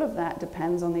 And all of that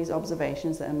depends on these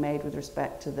observations that are made with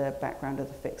respect to the background of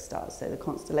the fixed stars, so the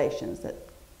constellations that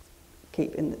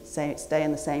stay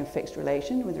in the same fixed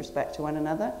relation with respect to one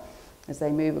another as they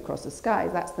move across the sky.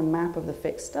 That's the map of the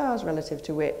fixed stars relative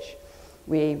to which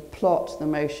we plot the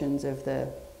motions of the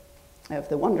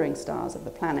wandering stars, of the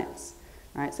planets.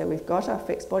 Right? So we've got our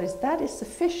fixed bodies. That is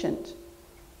sufficient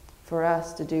for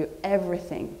us to do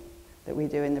everything that we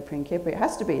do in the Principia. It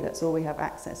has to be, that's all we have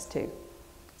access to.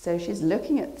 So she's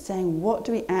looking at saying, what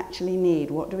do we actually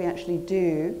need? What do we actually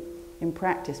do in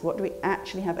practice? What do we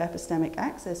actually have epistemic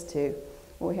access to?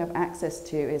 What we have access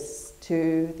to is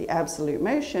to the absolute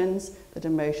motions, that are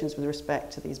motions with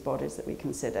respect to these bodies that we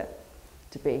consider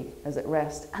to be as at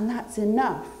rest. And that's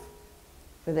enough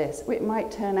for this. It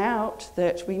might turn out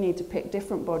that we need to pick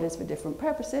different bodies for different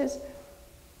purposes,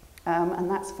 and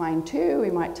that's fine too.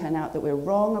 We might turn out that we're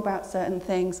wrong about certain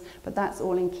things, but that's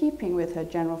all in keeping with her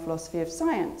general philosophy of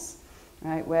science,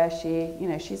 right? Where she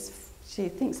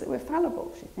thinks that we're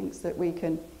fallible. She thinks that we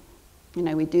can,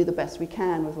 we do the best we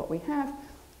can with what we have,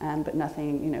 but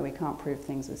nothing, we can't prove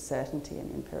things with certainty in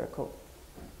the empirical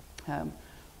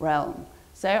realm.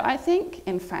 So I think,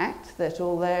 in fact, that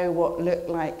although what looked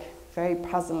like very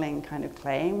puzzling kind of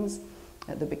claims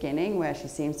at the beginning, where she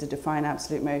seems to define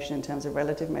absolute motion in terms of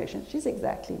relative motion, she's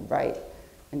exactly right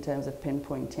in terms of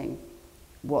pinpointing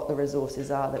what the resources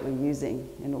are that we're using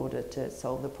in order to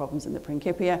solve the problems in the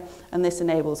Principia, and this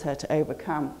enables her to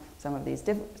overcome some of these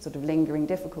sort of lingering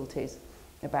difficulties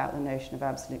about the notion of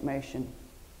absolute motion,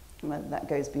 and that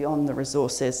goes beyond the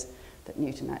resources that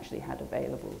Newton actually had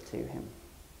available to him.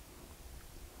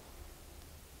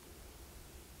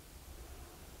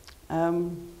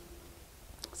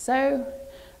 So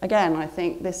again, I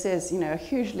think this is, a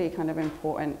hugely kind of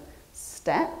important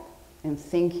step in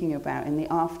thinking about, in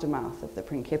the aftermath of the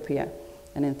Principia,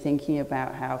 and in thinking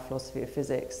about how philosophy of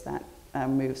physics that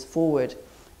moves forward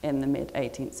in the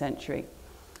mid-18th century.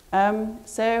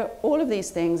 So all of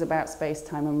these things about space,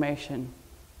 time, and motion,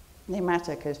 they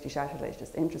matter because Du Châtelet is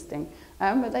just interesting,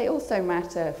 but they also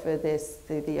matter for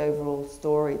the overall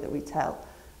story that we tell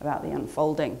about the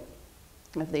unfolding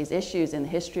of these issues in the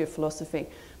history of philosophy,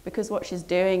 because what she's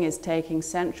doing is taking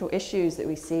central issues that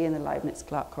we see in the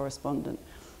Leibniz-Clarke Correspondence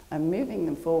and moving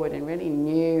them forward in really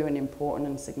new and important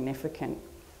and significant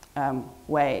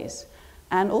ways.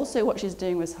 And also what she's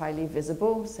doing was highly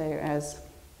visible, so as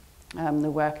the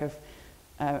work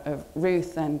of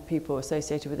Ruth and people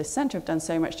associated with this centre have done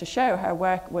so much to show, her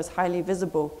work was highly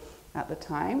visible at the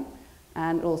time,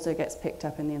 and also gets picked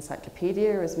up in the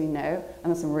encyclopedia, as we know,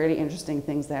 and there's some really interesting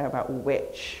things there about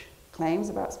which claims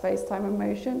about space, time, and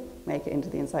motion make it into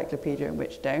the encyclopedia and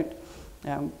which don't.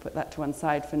 Put that to one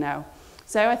side for now.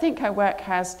 So I think her work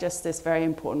has just this very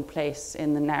important place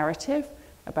in the narrative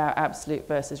about absolute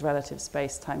versus relative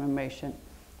space, time, and motion.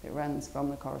 It runs from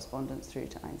the correspondence through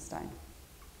to Einstein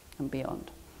and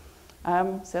beyond.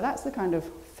 So that's the kind of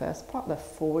first part, the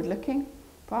forward-looking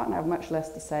part, and I have much less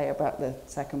to say about the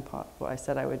second part, what I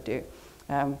said I would do.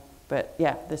 But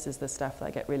yeah, this is the stuff that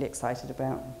I get really excited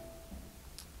about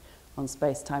on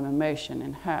space, time, and motion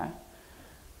in her.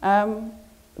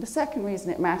 The second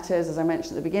reason it matters, as I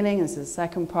mentioned at the beginning, and this is the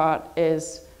second part,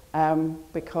 is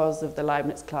because of the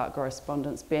Leibniz-Clarke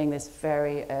Correspondence being this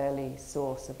very early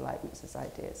source of Leibniz's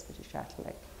ideas for Du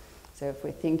Châtelet. So if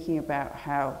we're thinking about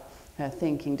how her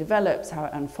thinking develops, how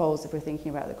it unfolds, if we're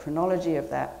thinking about the chronology of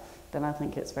that, then I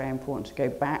think it's very important to go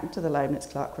back to the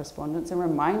Leibniz-Clarke Correspondence and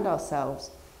remind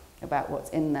ourselves about what's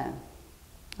in there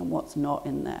and what's not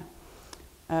in there.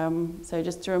 So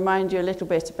just to remind you a little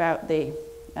bit about the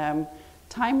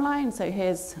timeline. So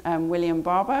here's William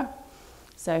Barber.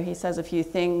 So he says a few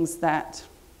things that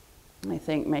I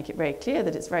think make it very clear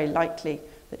that it's very likely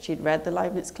that she'd read the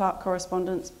Leibniz-Clarke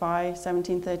Correspondence by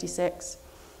 1736.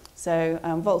 So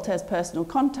Voltaire's personal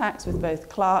contacts with both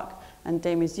Clarke and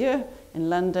de Maizière in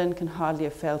London can hardly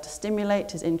have failed to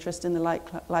stimulate his interest in the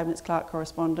Leibniz-Clarke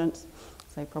Correspondence.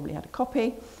 So he probably had a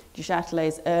copy. Du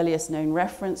Châtelet's earliest known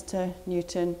reference to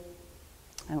Newton,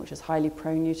 which is highly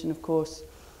pro-Newton, of course,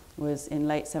 was in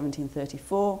late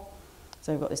 1734.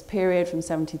 So we've got this period from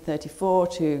 1734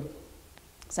 to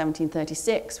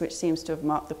 1736, which seems to have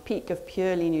marked the peak of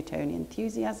purely Newtonian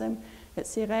enthusiasm at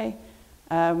Cirey.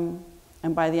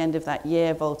 And by the end of that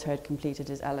year, Voltaire had completed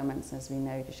his Elements. As we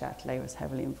know, Du Châtelet was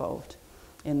heavily involved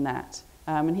in that.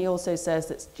 And he also says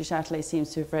that Du Châtelet seems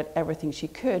to have read everything she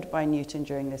could by Newton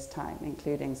during this time,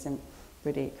 including some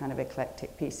pretty kind of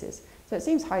eclectic pieces. So it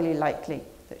seems highly likely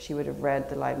that she would have read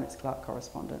the Leibniz-Clarke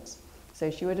Correspondence. So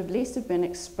she would at least have been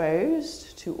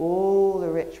exposed to all the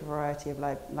rich variety of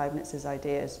Leibniz's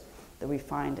ideas that we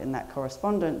find in that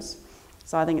correspondence.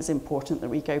 So I think it's important that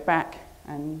we go back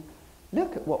and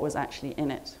look at what was actually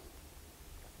in it.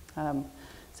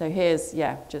 So here's,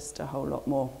 just a whole lot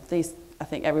more. These, I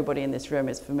think everybody in this room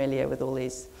is familiar with all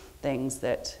these things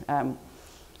that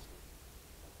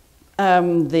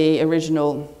the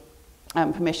original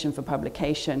permission for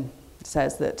publication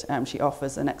says that she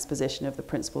offers an exposition of the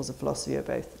principles of philosophy of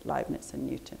both Leibniz and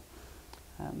Newton.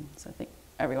 So I think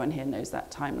everyone here knows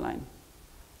that timeline.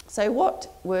 So what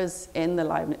was in the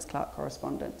Leibniz-Clarke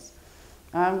Correspondence?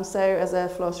 So as a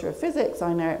philosopher of physics,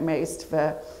 I know it most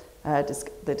for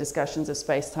the discussions of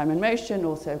space-time and motion,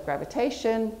 also of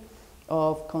gravitation,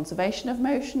 of conservation of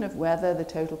motion, of whether the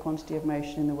total quantity of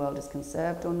motion in the world is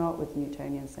conserved or not, with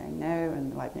Newtonians saying no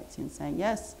and Leibnizians saying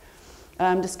yes.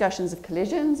 Discussions of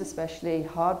collisions, especially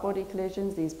hard body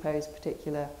collisions. These pose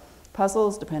particular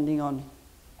puzzles depending on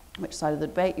which side of the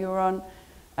debate you're on.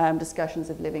 Discussions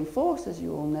of living force, as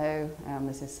you all know.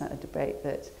 This is a debate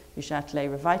that Du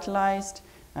Châtelet revitalized.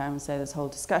 So there's a whole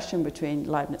discussion between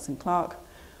Leibniz and Clarke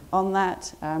on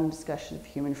that. Discussion of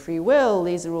human free will.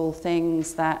 These are all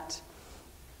things that,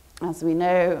 as we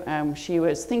know, she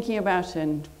was thinking about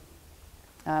and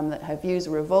that her views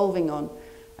were evolving on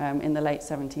in the late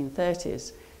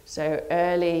 1730s. So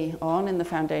early on in the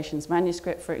Foundation's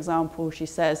manuscript, for example, she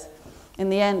says, in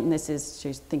the end, and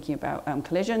she's thinking about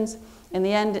collisions, in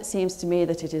the end, it seems to me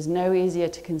that it is no easier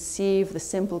to conceive the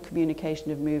simple communication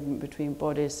of movement between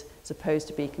bodies supposed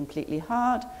to be completely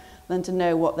hard than to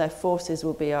know what their forces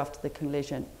will be after the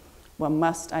collision. One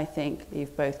must, I think,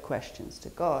 leave both questions to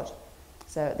God.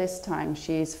 So at this time,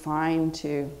 she's fine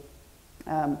to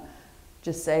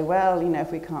just say, well, you know,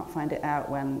 if we can't find it out,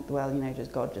 well, you know,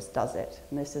 God just does it.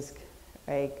 And this is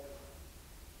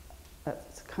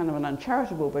it's kind of an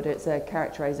uncharitable, but it's a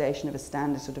characterization of a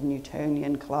standard sort of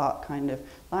Newtonian Clarke kind of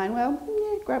line. Well,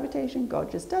 yeah, gravitation,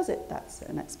 God just does it. That's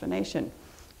an explanation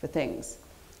for things.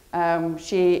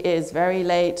 She is very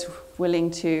late, willing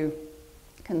to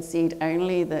concede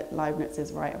only that Leibniz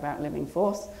is right about living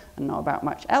force and not about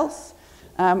much else.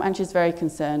 And she's very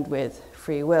concerned with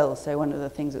free will. So one of the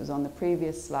things that was on the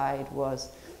previous slide was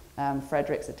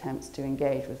Frederick's attempts to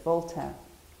engage with Voltaire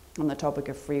on the topic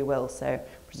of free will. So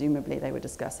presumably they were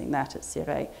discussing that at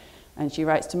Cirey. And she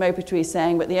writes to Maupertuis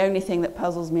saying, but the only thing that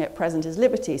puzzles me at present is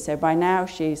liberty. So by now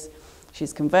she's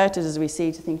converted, as we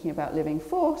see, to thinking about living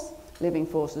force. Living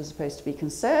force is supposed to be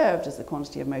conserved as the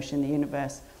quantity of motion in the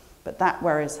universe, but that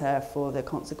worries her for the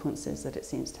consequences that it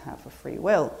seems to have for free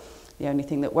will. The only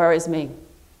thing that worries me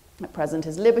at present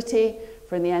is liberty,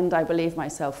 for in the end I believe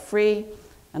myself free,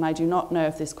 and I do not know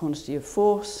if this quantity of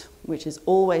force, which is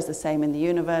always the same in the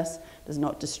universe, does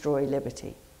not destroy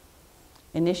liberty.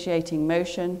 Initiating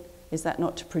motion, is that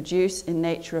not to produce in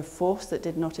nature a force that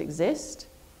did not exist?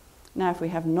 Now, if we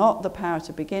have not the power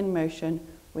to begin motion,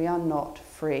 we are not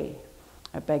free.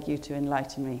 I beg you to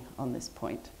enlighten me on this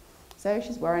point. So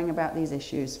she's worrying about these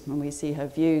issues when we see her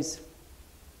views,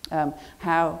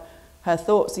 how her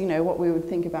thoughts, you know, what we would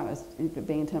think about as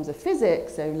being in terms of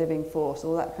physics, so living force,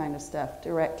 all that kind of stuff,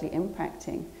 directly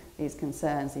impacting these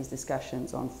concerns, these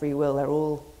discussions on free will. They're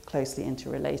all closely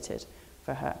interrelated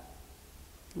for her.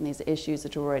 And these are issues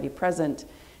that are already present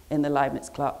in the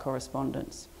Leibniz-Clarke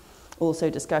Correspondence. Also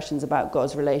discussions about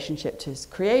God's relationship to his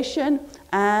creation,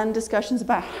 and discussions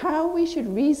about how we should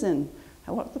reason,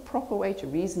 what's the proper way to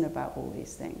reason about all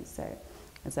these things. So,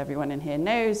 as everyone in here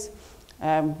knows,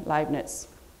 Leibniz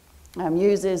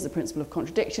uses the principle of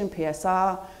contradiction,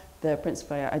 PSR, the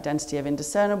principle of identity of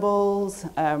indiscernibles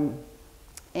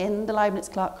in the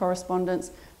Leibniz-Clarke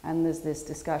Correspondence, and there's this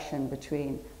discussion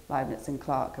between Leibniz and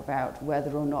Clarke about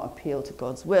whether or not appeal to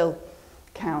God's will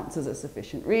counts as a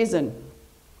sufficient reason.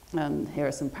 Here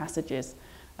are some passages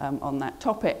on that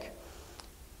topic.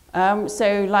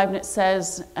 So Leibniz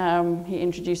says, he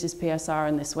introduces PSR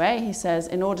in this way. He says,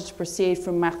 in order to proceed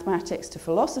from mathematics to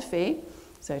philosophy,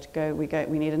 so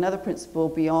we need another principle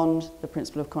beyond the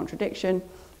principle of contradiction,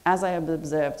 as I have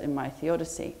observed in my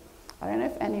theodicy. I don't know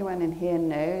if anyone in here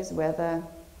knows whether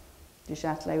Du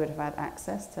Châtelet would have had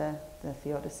access to the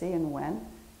theodicy and when.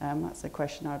 That's a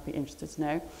question I'd be interested to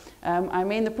know. I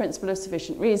mean the principle of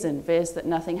sufficient reason, viz. That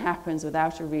nothing happens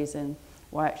without a reason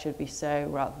why it should be so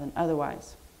rather than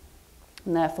otherwise.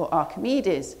 And therefore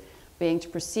Archimedes, being to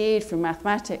proceed from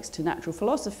mathematics to natural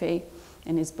philosophy,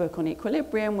 in his book on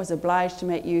equilibrium, was obliged to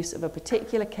make use of a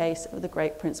particular case of the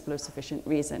great principle of sufficient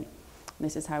reason. And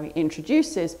this is how he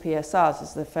introduces PSR. This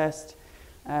is the first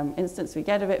instance we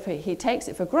get of it. He takes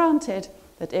it for granted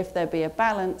that if there be a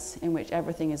balance in which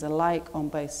everything is alike on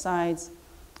both sides,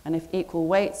 and if equal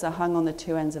weights are hung on the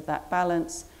two ends of that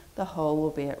balance, the whole will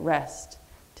be at rest.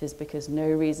 'Tis because no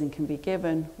reason can be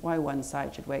given why one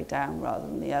side should weigh down rather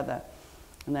than the other.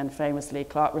 And then famously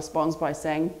Clarke responds by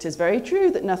saying, "'Tis very true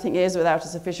that nothing is without a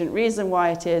sufficient reason why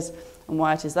it is, and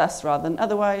why it is thus rather than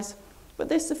otherwise, but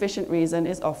this sufficient reason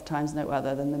is ofttimes no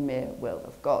other than the mere will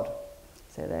of God."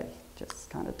 So they're just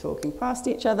kind of talking past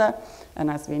each other, and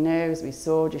as we know, as we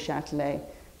saw, Du Châtelet,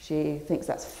 she thinks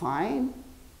that's fine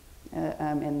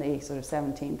in the sort of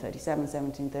 1737,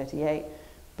 1738,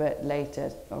 but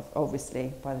later,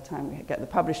 obviously, by the time we get the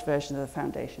published version of the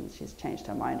Foundations, she's changed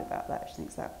her mind about that. She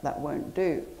thinks that won't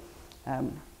do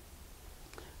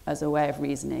as a way of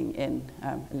reasoning in,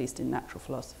 at least in natural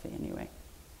philosophy anyway.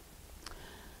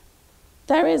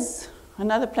 There is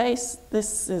another place,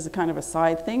 this is a kind of a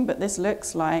side thing, but this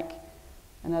looks like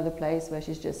another place where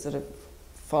she's just sort of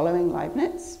following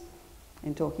Leibniz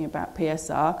in talking about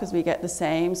PSR, because we get the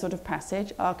same sort of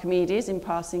passage. Archimedes, in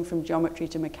passing from geometry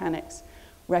to mechanics,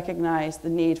 recognized the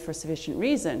need for sufficient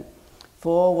reason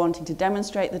for wanting to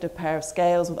demonstrate that a pair of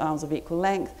scales with arms of equal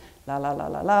length,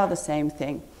 the same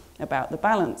thing about the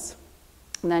balance.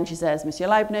 And then she says, Monsieur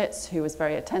Leibniz, who was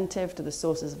very attentive to the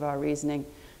sources of our reasoning,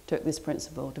 took this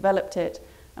principle, developed it,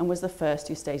 and was the first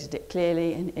who stated it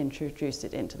clearly and introduced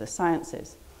it into the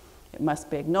sciences. It must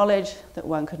be acknowledged that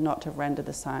one could not have rendered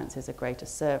the sciences a greater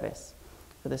service,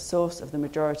 for the source of the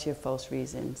majority of false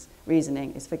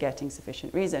reasoning is forgetting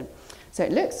sufficient reason. So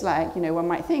it looks like, one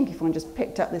might think if one just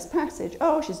picked up this passage,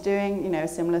 oh, she's doing, a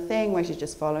similar thing where she's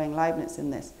just following Leibniz in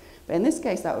this. But in this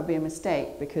case, that would be a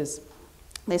mistake, because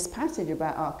this passage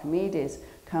about Archimedes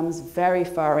comes very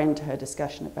far into her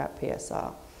discussion about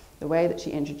PSR. The way that she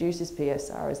introduces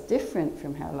PSR is different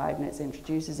from how Leibniz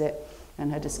introduces it,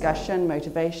 and her discussion,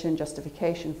 motivation,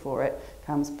 justification for it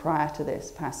comes prior to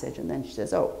this passage, and then she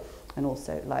says, oh, and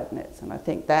also Leibniz. And I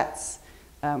think that's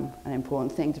an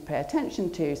important thing to pay attention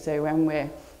to. So when we're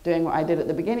doing what I did at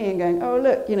the beginning and going, oh,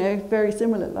 look, very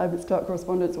similar, Leibniz-Clarke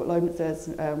Correspondence, what Leibniz says,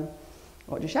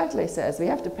 what Du Châtelet says, we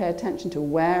have to pay attention to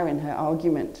where in her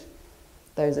argument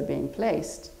those are being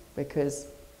placed, because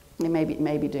it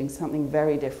may be doing something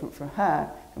very different for her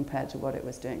compared to what it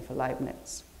was doing for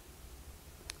Leibniz.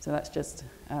 So that's just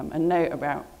a note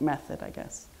about method, I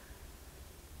guess.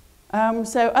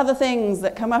 So other things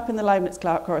that come up in the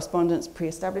Leibniz-Clarke Correspondence: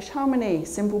 pre-established harmony,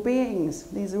 simple beings.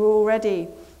 These are already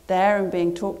there and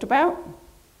being talked about.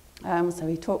 So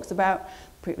he talks about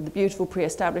the beautiful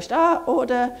pre-established art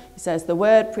order. He says, the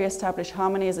word pre-established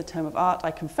harmony is a term of art, I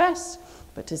confess,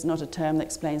 but 'tis not a term that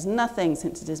explains nothing,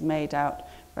 since it is made out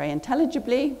very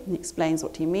intelligibly. He explains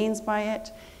what he means by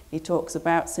it. He talks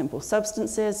about simple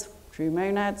substances, true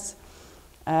monads.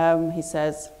 He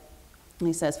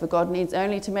says, for God needs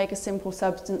only to make a simple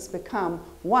substance become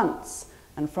once,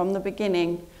 and from the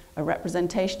beginning, a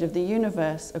representation of the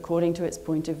universe according to its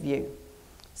point of view,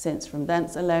 since from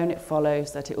thence alone it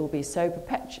follows that it will be so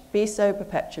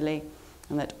perpetually,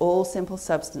 and that all simple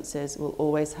substances will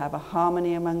always have a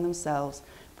harmony among themselves,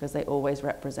 because they always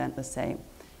represent the same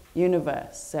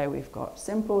universe. So we've got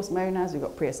simples, monads, we've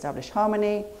got pre-established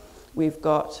harmony, we've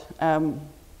got,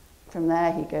 from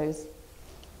there he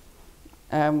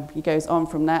goes on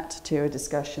from that to a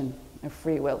discussion of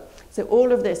free will. So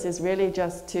all of this is really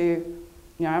just to,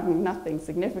 I have nothing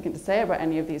significant to say about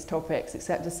any of these topics,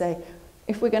 except to say,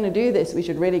 if we're going to do this, we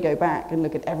should really go back and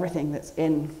look at everything that's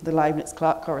in the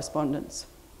Leibniz-Clarke Correspondence.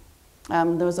 There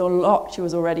was a lot she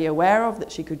was already aware of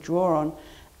that she could draw on,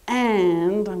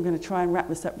 and I'm going to try and wrap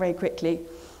this up very quickly.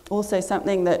 Also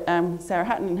something that Sarah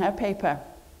Hutton in her paper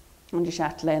on Du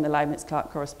Châtelet and the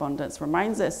Leibniz-Clarke Correspondence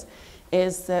reminds us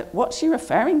is that what's she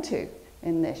referring to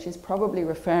in this? She's probably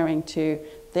referring to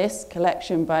this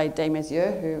collection by Des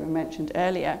Maizières, who I mentioned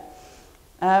earlier.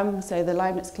 So the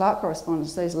Leibniz-Clarke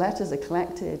Correspondence, those letters are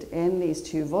collected in these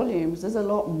 2 volumes. There's a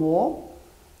lot more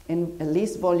in at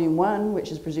least volume 1, which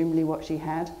is presumably what she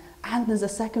had, and there's a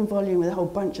second volume with a whole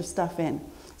bunch of stuff in.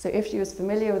 So if she was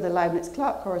familiar with the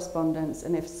Leibniz-Clarke Correspondence,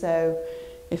 and if so,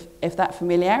 if that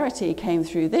familiarity came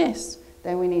through this,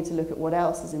 then we need to look at what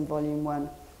else is in volume 1.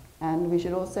 And we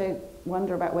should also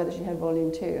wonder about whether she had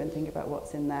volume 2 and think about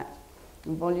what's in that.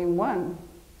 And volume 1,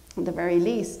 at the very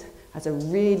least, has a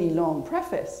really long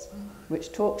preface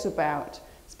which talks about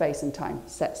space and time,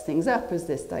 sets things up as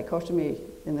this dichotomy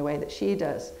in the way that she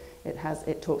does.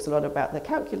 It talks a lot about the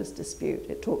calculus dispute,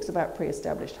 it talks about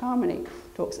pre-established harmony,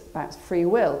 talks about free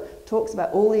will, talks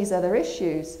about all these other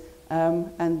issues,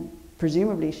 and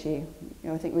presumably she,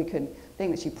 I think we could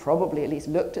think that she probably at least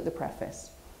looked at the preface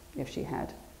if she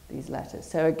had these letters.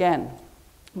 So again,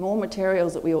 more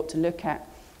materials that we ought to look at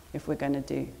if we're going to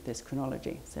do this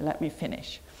chronology. So let me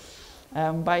finish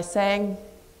by saying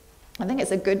I think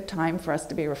it's a good time for us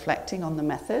to be reflecting on the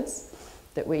methods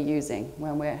that we're using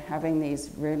when we're having these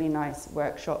really nice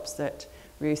workshops that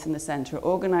Ruth and the Centre are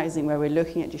organising, where we're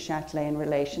looking at Du Châtelet in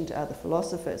relation to other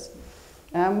philosophers.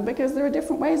 Because there are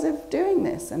different ways of doing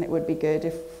this, and it would be good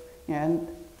if, I'm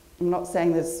not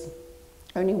saying there's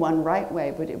only one right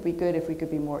way, but it would be good if we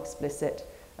could be more explicit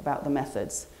about the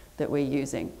methods that we're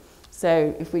using.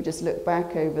 So if we just look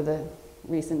back over the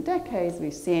recent decades,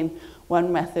 we've seen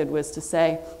one method was to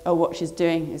say, oh, what she's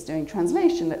doing is doing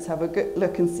translation. Let's have a good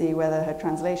look and see whether her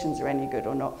translations are any good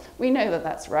or not. We know that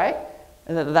that's right,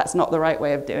 that that's not the right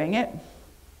way of doing it.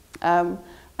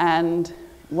 And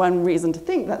one reason to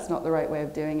think that's not the right way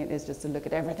of doing it is just to look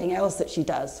at everything else that she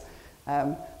does,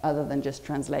 other than just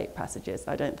translate passages.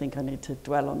 I don't think I need to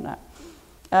dwell on that.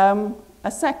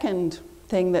 A second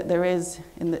thing that there is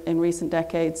in recent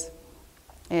decades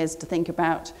is to think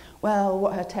about, well,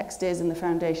 what her text is in the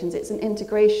foundations. It's an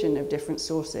integration of different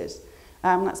sources.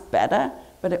 That's better,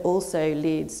 but it also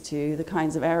leads to the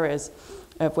kinds of errors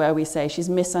of where we say she's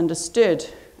misunderstood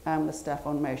the stuff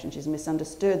on motion. She's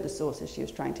misunderstood the sources she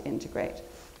was trying to integrate.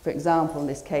 For example, in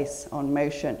this case on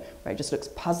motion, where it just looks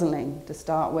puzzling to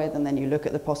start with, and then you look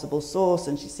at the possible source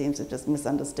and she seems to have just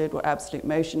misunderstood what absolute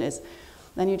motion is.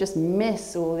 Then you just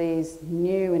miss all these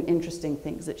new and interesting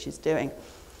things that she's doing.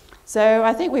 So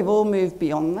I think we've all moved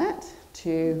beyond that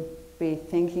to be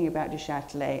thinking about Du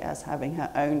Châtelet as having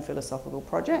her own philosophical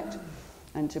project,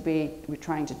 and to be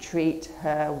trying to treat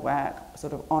her work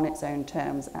sort of on its own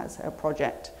terms as her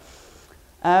project.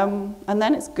 And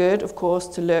then it's good, of course,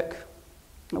 to look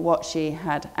at what she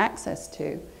had access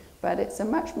to, but it's a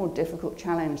much more difficult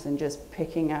challenge than just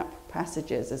picking up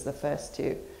passages as the first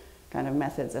two kind of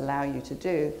methods allow you to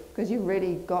do, because you've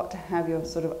really got to have your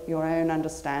sort of your own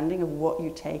understanding of what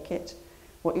you take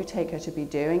her to be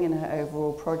doing in her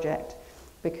overall project,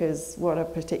 because what a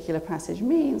particular passage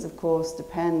means, of course,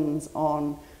 depends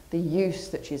on the use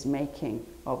that she's making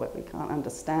of it. We can't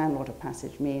understand what a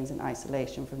passage means in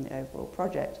isolation from the overall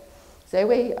project. So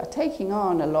we are taking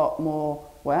on a lot more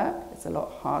work. It's a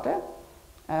lot harder,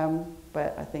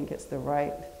 but I think it's the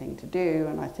right thing to do,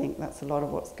 and I think that's a lot of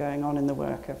what's going on in the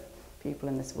work of people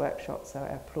in this workshop, so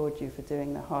I applaud you for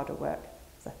doing the harder work,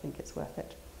 because I think it's worth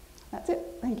it. That's it.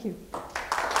 Thank you.